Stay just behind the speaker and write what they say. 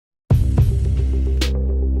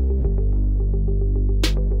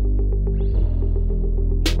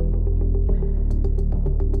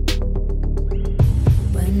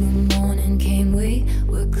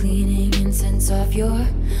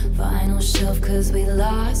'cause we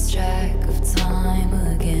lost track of time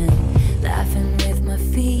again. Laughing with my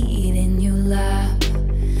feet in your lap,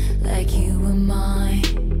 like you were my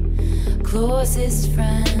closest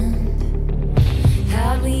friend.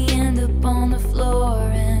 How'd we end up on the floor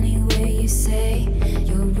anyway? You say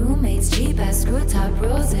your roommate's cheap ass screw top